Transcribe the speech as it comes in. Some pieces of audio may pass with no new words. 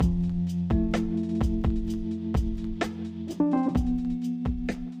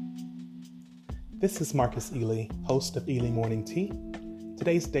This is Marcus Ely, host of Ely Morning Tea.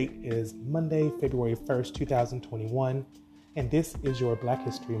 Today's date is Monday, February 1st, 2021, and this is your Black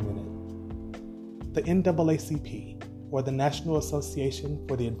History Minute. The NAACP, or the National Association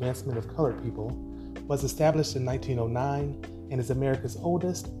for the Advancement of Colored People, was established in 1909 and is America's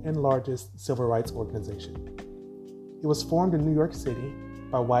oldest and largest civil rights organization. It was formed in New York City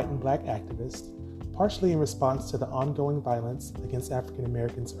by white and black activists, partially in response to the ongoing violence against African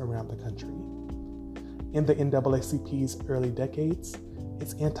Americans around the country. In the NAACP's early decades,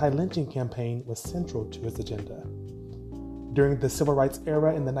 its anti-lynching campaign was central to its agenda. During the civil rights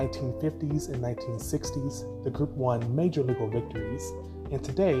era in the 1950s and 1960s, the group won major legal victories, and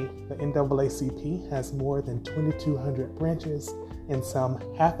today the NAACP has more than 2,200 branches and some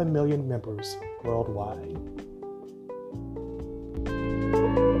 500,000 members worldwide.